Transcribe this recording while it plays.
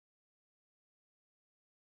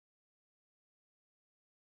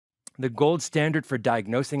The gold standard for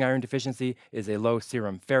diagnosing iron deficiency is a low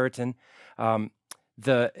serum ferritin.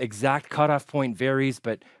 The exact cutoff point varies,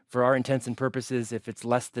 but for our intents and purposes, if it's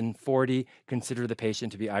less than 40, consider the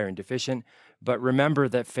patient to be iron deficient. But remember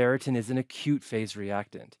that ferritin is an acute phase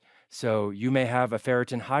reactant. So you may have a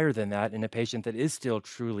ferritin higher than that in a patient that is still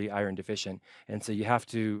truly iron deficient. And so you have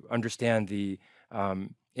to understand the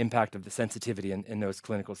impact of the sensitivity in those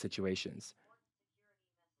clinical situations.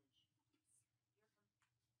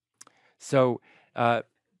 So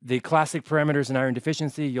the classic parameters in iron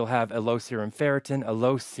deficiency, you'll have a low serum ferritin, a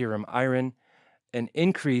low serum iron, an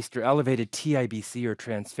increased or elevated TIBC or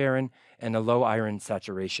transferrin, and a low iron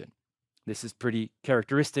saturation. This is pretty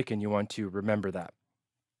characteristic, and you want to remember that.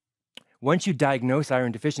 Once you diagnose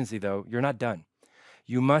iron deficiency, though, you're not done.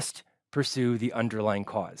 You must pursue the underlying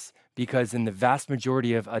cause, because in the vast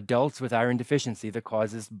majority of adults with iron deficiency, the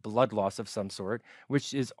cause is blood loss of some sort,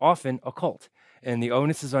 which is often occult. And the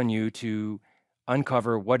onus is on you to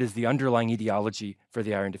uncover what is the underlying etiology for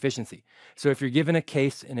the iron deficiency. So if you're given a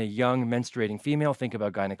case in a young menstruating female, think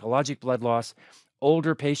about gynecologic blood loss.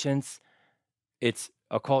 Older patients, it's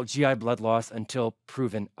occult GI blood loss until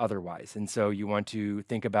proven otherwise. And so you want to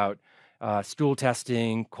think about stool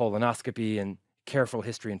testing, colonoscopy, and careful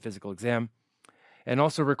history and physical exam. And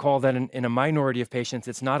also recall that in a minority of patients,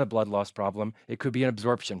 it's not a blood loss problem. It could be an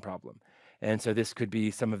absorption problem. And so this could be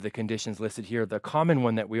some of the conditions listed here. The common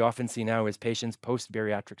one that we often see now is patients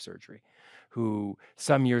post-bariatric surgery, who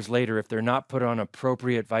some years later, if they're not put on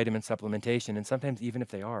appropriate vitamin supplementation, and sometimes even if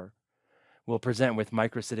they are, will present with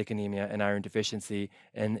microcytic anemia and iron deficiency,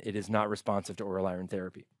 and it is not responsive to oral iron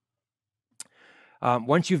therapy.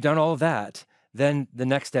 Once you've done all of that, then the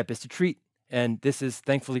next step is to treat. And this is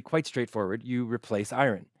thankfully quite straightforward. You replace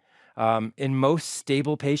iron. In most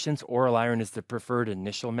stable patients, oral iron is the preferred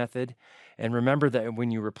initial method. And remember that when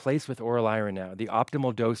you replace with oral iron now, the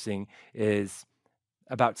optimal dosing is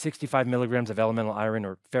about 65 milligrams of elemental iron,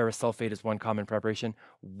 or ferrous sulfate is one common preparation,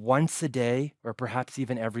 once a day, or perhaps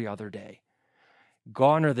even every other day.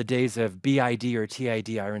 Gone are the days of BID or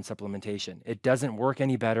TID iron supplementation. It doesn't work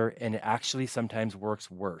any better, and it actually sometimes works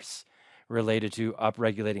worse, related to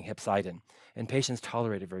upregulating hepcidin, and patients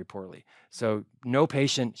tolerate it very poorly. So no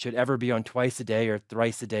patient should ever be on twice a day or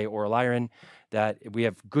thrice a day oral iron. That we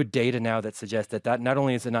have good data now that suggests that not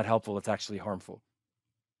only is it not helpful, it's actually harmful.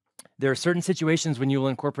 There are certain situations when you will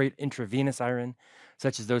incorporate intravenous iron,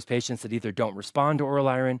 such as those patients that either don't respond to oral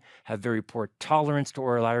iron, have very poor tolerance to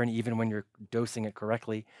oral iron even when you're dosing it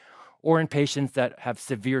correctly, or in patients that have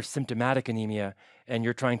severe symptomatic anemia and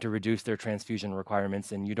you're trying to reduce their transfusion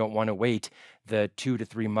requirements and you don't want to wait the 2 to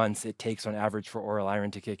 3 months it takes on average for oral iron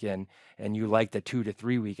to kick in, and you like the 2 to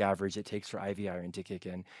 3 week average it takes for IV iron to kick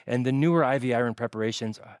in. And the newer IV iron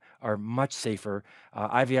preparations are much safer.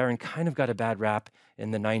 IV iron kind of got a bad rap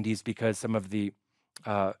in the 90s because some of the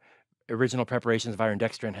original preparations of iron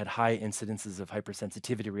dextran had high incidences of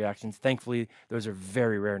hypersensitivity reactions. Thankfully, those are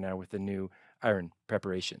very rare now with the new iron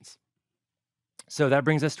preparations. So that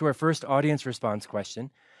brings us to our first audience response question.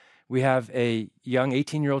 We have a young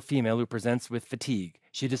 18-year-old female who presents with fatigue.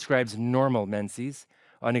 She describes normal menses.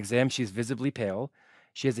 On exam, she's visibly pale.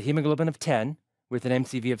 She has a hemoglobin of 10 with an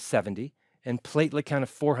MCV of 70 and platelet count of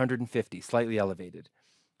 450, slightly elevated.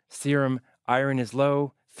 Serum iron is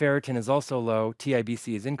low, ferritin is also low,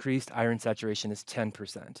 TIBC is increased, iron saturation is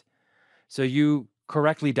 10%. So you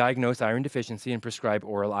correctly diagnose iron deficiency and prescribe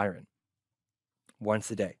oral iron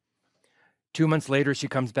once a day. 2 months later, she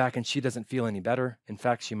comes back and she doesn't feel any better. In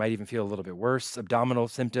fact, she might even feel a little bit worse, abdominal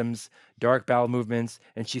symptoms, dark bowel movements,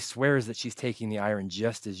 and she swears that she's taking the iron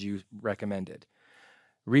just as you recommended.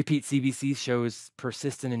 Repeat CBC shows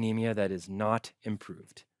persistent anemia that is not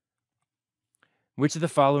improved. Which of the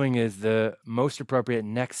following is the most appropriate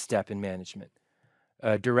next step in management?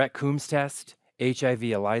 A direct Coombs test, HIV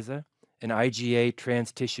ELISA, an IgA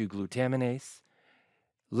trans-tissue glutaminase,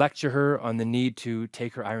 lecture her on the need to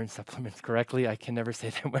take her iron supplements correctly. I can never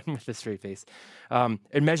say that one with a straight face. And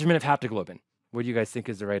measurement of haptoglobin. What do you guys think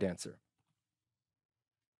is the right answer?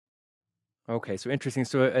 Okay, so interesting.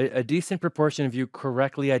 So a decent proportion of you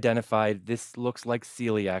correctly identified this looks like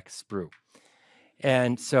celiac sprue.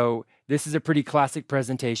 And so this is a pretty classic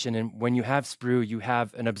presentation. And when you have sprue, you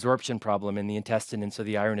have an absorption problem in the intestine. And so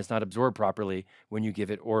the iron is not absorbed properly when you give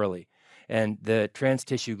it orally. And the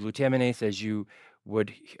trans-tissue glutaminase, as you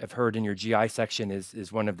would have heard in your GI section,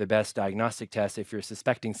 is one of the best diagnostic tests if you're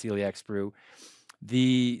suspecting celiac sprue.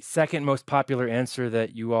 The second most popular answer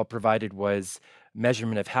that you all provided was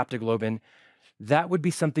measurement of haptoglobin. That would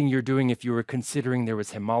be something you're doing if you were considering there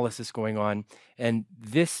was hemolysis going on. And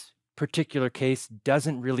this particular case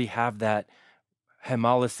doesn't really have that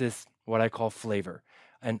hemolysis, what I call flavor.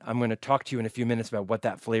 And I'm going to talk to you in a few minutes about what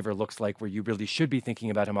that flavor looks like, where you really should be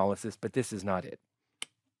thinking about hemolysis, but this is not it.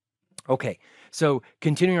 Okay, so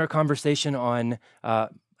continuing our conversation on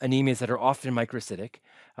anemias that are often microcytic,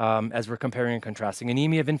 as we're comparing and contrasting,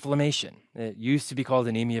 anemia of inflammation. It used to be called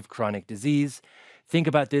anemia of chronic disease. Think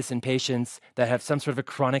about this in patients that have some sort of a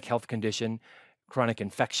chronic health condition, chronic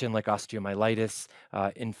infection like osteomyelitis,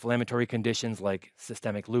 inflammatory conditions like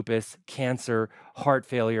systemic lupus, cancer, heart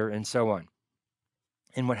failure, and so on.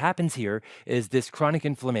 And what happens here is this chronic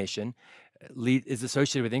inflammation is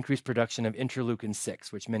associated with increased production of interleukin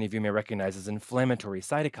 6, which many of you may recognize as an inflammatory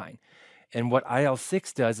cytokine. And what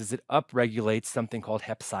IL-6 does is it upregulates something called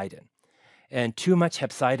hepcidin. And too much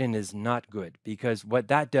hepcidin is not good, because what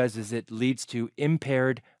that does is it leads to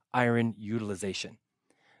impaired iron utilization.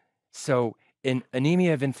 So in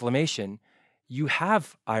anemia of inflammation, you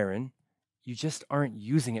have iron, you just aren't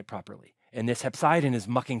using it properly. And this hepcidin is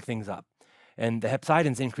mucking things up. And the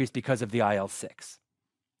hepcidin's increased because of the IL-6.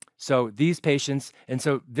 So these patients, and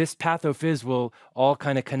so this pathophys will all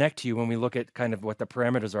kind of connect to you when we look at kind of what the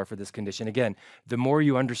parameters are for this condition. Again, the more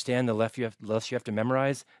you understand, the less you have to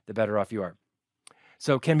memorize, the better off you are.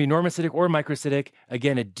 So it can be normocytic or microcytic.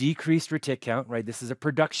 Again, a decreased retic count, right? This is a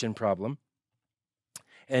production problem.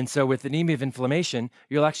 And so with anemia of inflammation,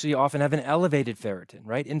 you'll actually often have an elevated ferritin,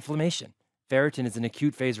 right? Inflammation. Ferritin is an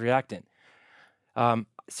acute phase reactant.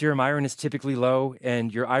 Serum iron is typically low,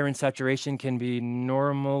 and your iron saturation can be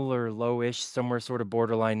normal or lowish, somewhere sort of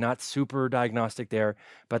borderline, not super diagnostic there,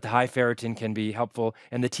 but the high ferritin can be helpful,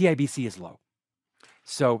 and the TIBC is low.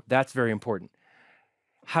 So that's very important.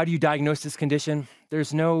 How do you diagnose this condition?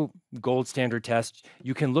 There's no gold standard test.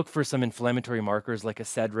 You can look for some inflammatory markers like a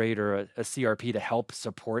SED rate or a CRP to help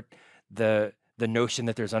support the notion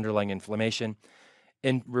that there's underlying inflammation.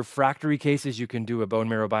 In refractory cases, you can do a bone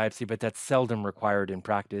marrow biopsy, but that's seldom required in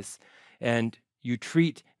practice. And you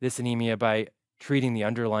treat this anemia by treating the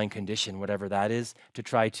underlying condition, whatever that is, to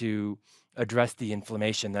try to address the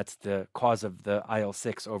inflammation that's the cause of the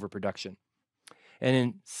IL-6 overproduction. And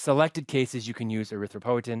in selected cases, you can use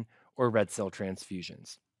erythropoietin or red cell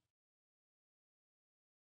transfusions.